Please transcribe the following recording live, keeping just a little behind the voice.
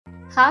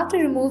How to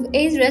remove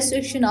age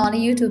restriction on a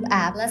YouTube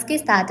app. Let's get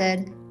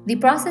started. The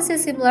process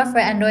is similar for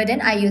Android and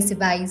iOS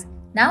device.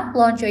 Now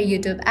launch your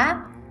YouTube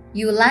app.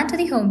 You will land to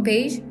the home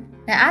page.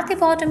 Now at the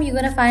bottom you're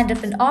going to find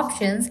different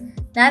options.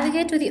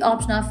 Navigate to the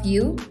option of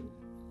View.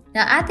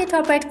 Now at the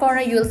top right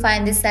corner you will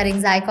find this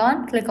settings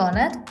icon. Click on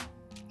it.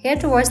 Here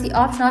towards the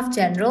option of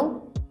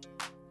General.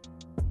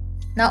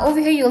 Now over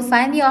here you will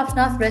find the option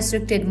of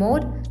Restricted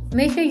Mode.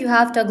 Make sure you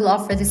have toggle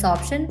off for this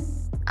option.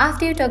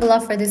 After you toggle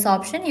off for this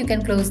option, you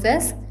can close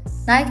this.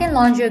 Now you can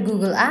launch your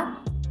Google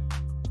app.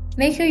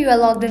 Make sure you are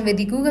logged in with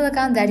the Google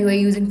account that you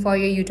are using for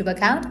your YouTube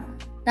account.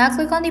 Now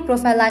click on the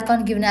profile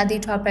icon given at the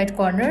top right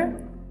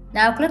corner.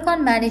 Now click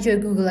on Manage your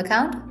Google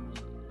account.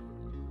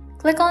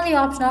 Click on the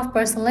option of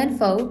Personal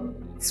Info.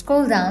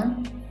 Scroll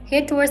down.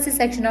 Here towards the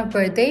section of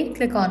Birthday,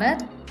 click on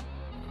it.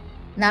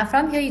 Now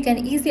from here you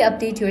can easily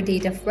update your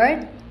date of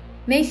birth.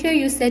 Make sure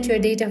you set your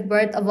date of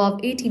birth above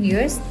 18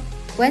 years.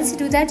 Once you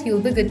do that,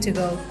 you'll be good to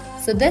go.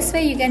 So this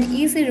way you can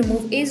easily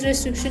remove age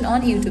restriction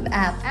on YouTube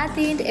app. At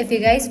the end, if you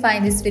guys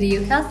find this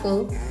video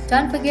helpful,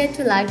 don't forget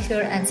to like,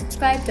 share and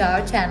subscribe to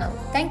our channel.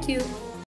 Thank you.